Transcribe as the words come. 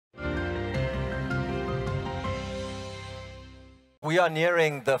We are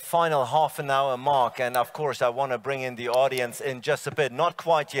nearing the final half an hour mark, and of course I want to bring in the audience in just a bit. Not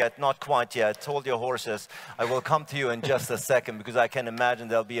quite yet, not quite yet. Hold your horses. I will come to you in just a second because I can imagine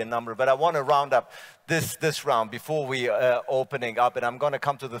there'll be a number. But I want to round up this round before we opening up, and I'm going to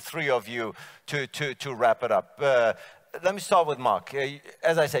come to the three of you to wrap it up. Let me start with Marc.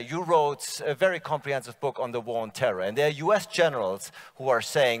 As I said, you wrote a very comprehensive book on the war on terror. And there are US generals who are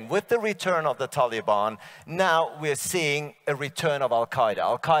saying, with the return of the Taliban, now we're seeing a return of Al-Qaeda.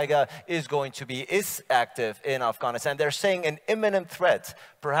 Al-Qaeda is active in Afghanistan. They're saying an imminent threat,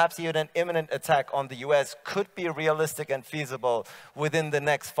 perhaps even an imminent attack on the US, could be realistic and feasible within the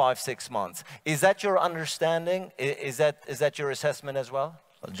next 5-6 months. Is that your understanding? Is that your assessment as well?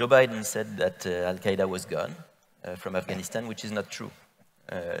 Well, Joe Biden said that Al-Qaeda was gone from Afghanistan, which is not true.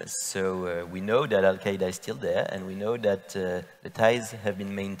 So we know that Al-Qaeda is still there, and we know that the ties have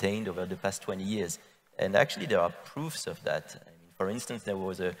been maintained over the past 20 years. And actually, there are proofs of that. I mean, for instance, there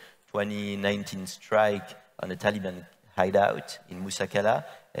was a 2019 strike on a Taliban hideout in Musa Qala,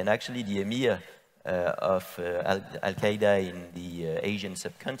 and actually the emir of Al-Qaeda in the Asian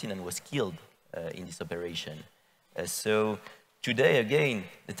subcontinent was killed in this operation. So today, again,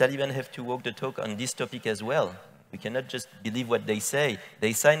 the Taliban have to walk the talk on this topic as well. We cannot just believe what they say.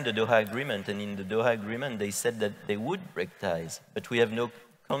 They signed the Doha Agreement, and in the Doha Agreement, they said that they would break ties, but we have no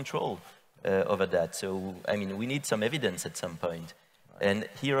control over that. So, I mean, we need some evidence at some point. And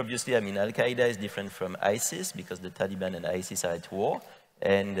here, obviously, I mean, Al-Qaeda is different from ISIS because the Taliban and ISIS are at war.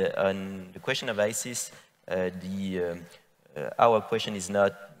 And on the question of ISIS, our question is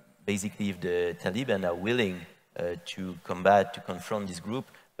not basically if the Taliban are willing to combat, to confront this group,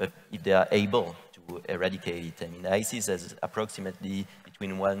 but if they are able to eradicate it. I mean, ISIS has approximately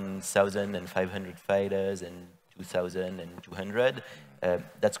between 1,500 fighters and 2,200.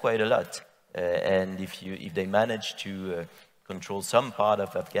 That's quite a lot. And if they manage to control some part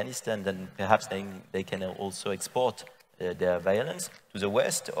of Afghanistan, then perhaps they can also export their violence to the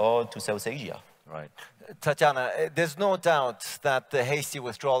West or to South Asia. Right. Tatiana, there's no doubt that the hasty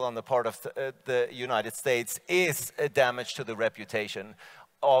withdrawal on the part of the United States is a damage to the reputation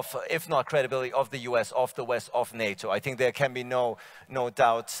of, if not credibility, of the US, of the West, of NATO. I think there can be no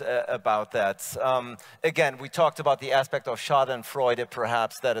doubt about that. Again, we talked about the aspect of Schadenfreude,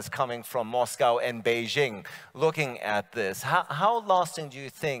 perhaps, that is coming from Moscow and Beijing. Looking at this, how lasting do you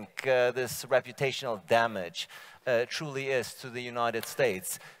think this reputational damage truly is to the United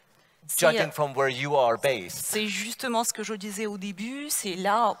States? Judging from where you are based. C'est justement ce que je disais au début, c'est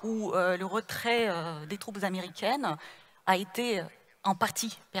là où le retrait des troupes américaines a été en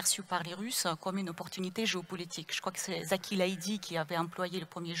partie perçu par les Russes comme une opportunité géopolitique. Je crois que c'est Zaki Laïdi qui avait employé le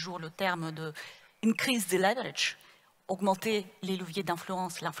premier jour le terme de increase the leverage, augmenter les leviers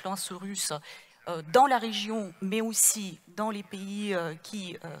d'influence, l'influence russe dans la région, mais aussi dans les pays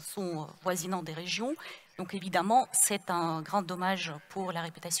qui sont voisinants des régions. Donc évidemment, c'est un grand dommage pour la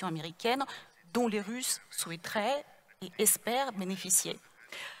réputation américaine dont les Russes souhaiteraient et espèrent bénéficier.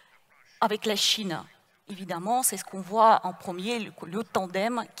 Avec la Chine, évidemment, c'est ce qu'on voit en premier, le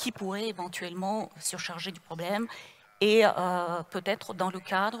tandem qui pourrait éventuellement surcharger du problème et peut-être dans le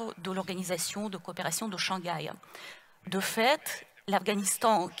cadre de l'organisation de coopération de Shanghai. De fait,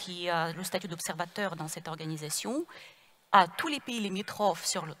 l'Afghanistan, qui a le statut d'observateur dans cette organisation, à tous les pays limitrophes,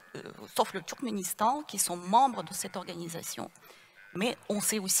 sauf le Turkménistan, qui sont membres de cette organisation. Mais on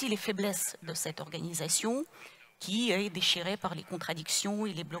sait aussi les faiblesses de cette organisation, qui est déchirée par les contradictions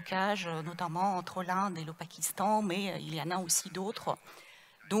et les blocages, notamment entre l'Inde et le Pakistan, mais il y en a aussi d'autres.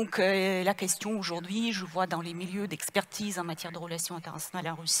 Donc la question aujourd'hui, je vois dans les milieux d'expertise en matière de relations internationales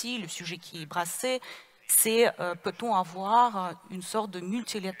en Russie, le sujet qui est brassé, c'est peut-on avoir une sorte de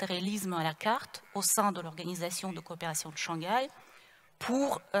multilatéralisme à la carte au sein de l'Organisation de coopération de Shanghai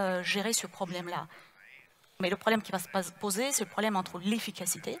pour gérer ce problème-là. Mais le problème qui va se poser, c'est le problème entre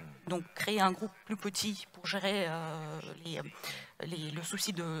l'efficacité, donc créer un groupe plus petit pour gérer le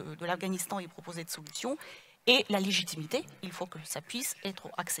souci de l'Afghanistan et proposer des solutions, et la légitimité. Il faut que ça puisse être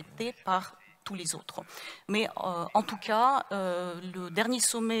accepté par tous les autres. Mais en tout cas, le dernier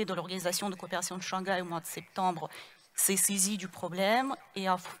sommet de l'Organisation de coopération de Shanghai au mois de septembre s'est saisi du problème et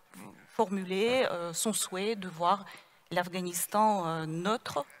a formulé son souhait de voir l'Afghanistan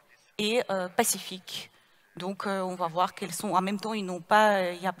neutre et pacifique. Donc on va voir quelles sont. En même temps, il n'y a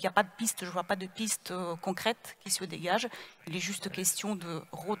pas de piste, je ne vois pas de piste concrète qui se dégage. Il est juste question de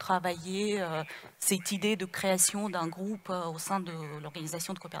retravailler cette idée de création d'un groupe au sein de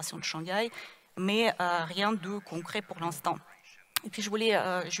l'Organisation de coopération de Shanghai, mais rien de concret pour l'instant. Et puis je voulais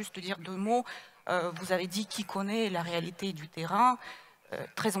juste dire deux mots. Vous avez dit qui connaît la réalité du terrain.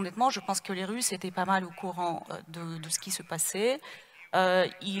 très honnêtement, je pense que les Russes étaient pas mal au courant de ce qui se passait.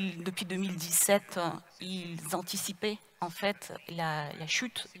 Depuis 2017, ils anticipaient en fait la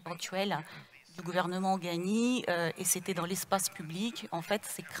chute éventuelle du gouvernement Ghani, et c'était dans l'espace public, en fait,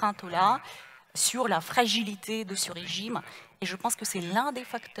 ces craintes-là sur la fragilité de ce régime. Et je pense que c'est l'un des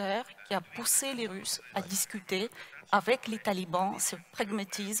facteurs qui a poussé les Russes à discuter avec les talibans, ce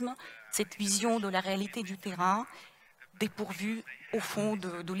pragmatisme, cette vision de la réalité du terrain, dépourvue au fond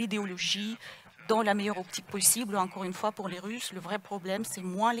de l'idéologie, dans la meilleure optique possible. Encore une fois, pour les Russes, le vrai problème, c'est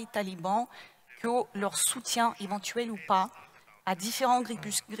moins les talibans que leur soutien éventuel ou pas à différents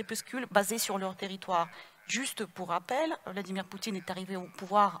groupuscules basés sur leur territoire. Juste pour rappel, Vladimir Poutine est arrivé au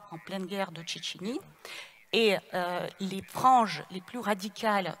pouvoir en pleine guerre de Tchétchénie, et les franges les plus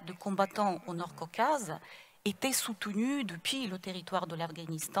radicales de combattants au Nord-Caucase étaient soutenues depuis le territoire de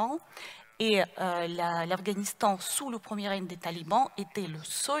l'Afghanistan. Et l'Afghanistan, sous le premier règne des talibans, était le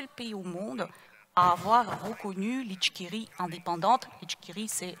seul pays au monde à avoir reconnu l'Itchkiri indépendante. L'Itchkiri,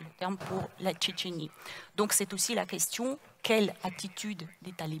 c'est le terme pour la Tchétchénie. Donc c'est aussi la question, quelle attitude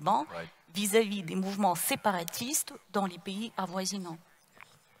des talibans vis-à-vis des mouvements séparatistes dans les pays avoisinants.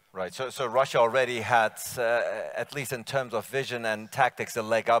 Right, so Russia already had, at least in terms of vision and tactics, a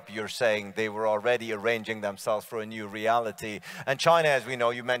leg up. You're saying they were already arranging themselves for a new reality. And China, as we know,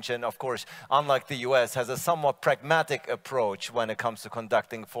 you mentioned, of course, unlike the US, has a somewhat pragmatic approach when it comes to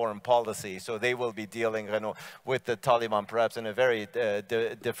conducting foreign policy. So they will be dealing, Renaud, with the Taliban perhaps in a very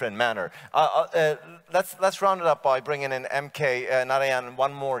different manner. Let's round it up by bringing in MK Narayanan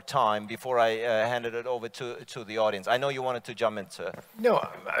one more time before I hand it over to the audience. I know you wanted to jump into. No.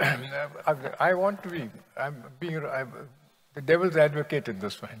 I want to be, I'm the devil's advocate in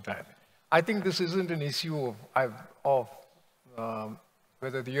this entirely. I think this isn't an issue of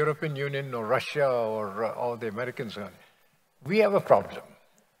whether the European Union or Russia or the Americans are. We have a problem.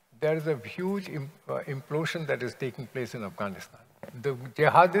 There is a huge implosion that is taking place in Afghanistan. The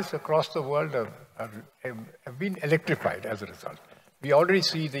jihadists across the world have been electrified as a result. We already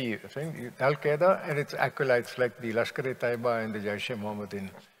see the Al-Qaeda and its acolytes like the Lashkar-e-Taiba and the Jaish-e-Mohammed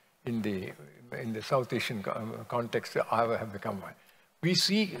in the South Asian context have become one. We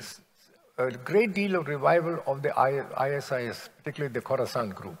see a great deal of revival of the ISIS, particularly the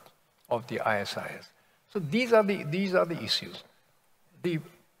Khorasan group of the ISIS. So these are the issues.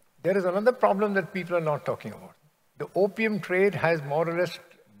 There is another problem that people are not talking about. The opium trade has more or less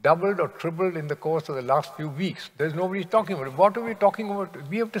doubled or tripled in the course of the last few weeks. There's nobody talking about it. What are we talking about?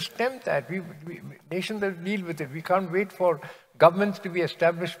 We have to stem that. Nations that deal with it. We can't wait for governments to be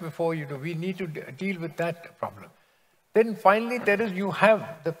established before you do. We need to deal with that problem. Then finally, you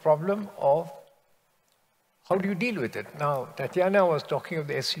have the problem of how do you deal with it? Now, Tatiana was talking of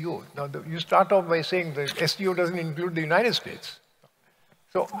the SCO. Now, you start off by saying the SCO doesn't include the United States.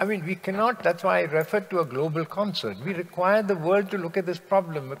 So, I mean, we cannot, that's why I referred to a global concert. We require the world to look at this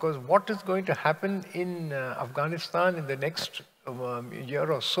problem because what is going to happen in Afghanistan in the next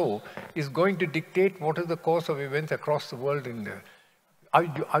year or so is going to dictate what is the course of events across the world. Do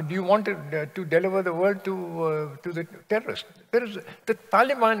you want to deliver the world to the terrorists? The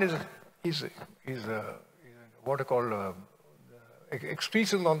Taliban is what I call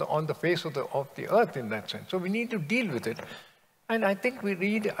extremism on the face of the earth in that sense. So we need to deal with it. And I think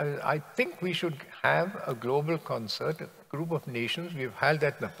we should have a global concert, a group of nations. We've had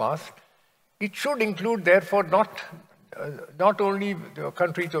that in the past. It should include, therefore, not only the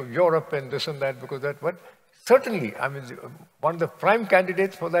countries of Europe and this and that, but certainly, I mean, one of the prime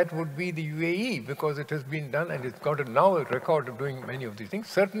candidates for that would be the UAE, because it has been done and it's got now a record of doing many of these things.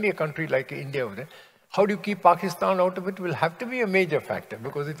 Certainly a country like India over there. How do you keep Pakistan out of it will have to be a major factor,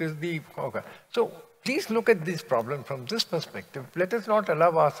 because it is the... Okay. So please look at this problem from this perspective. Let us not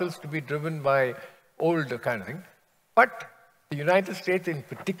allow ourselves to be driven by old kind of thing. But the United States in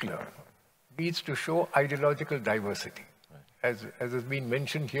particular needs to show ideological diversity. As has been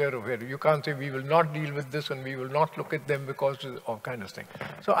mentioned here, where you can't say we will not deal with this and we will not look at them because of kind of thing.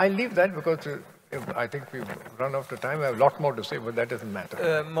 So I leave that because I think we've run out of time. I have a lot more to say, but that doesn't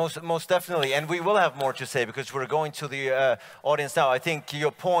matter. Most definitely, and we will have more to say because we're going to the audience now. I think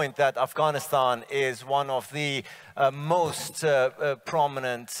your point that Afghanistan is one of the most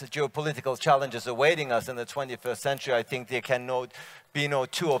prominent geopolitical challenges awaiting us in the 21st century, I think there can be no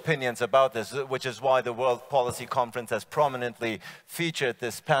two opinions about this, which is why the World Policy Conference has prominently featured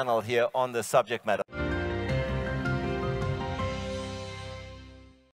this panel here on the subject matter.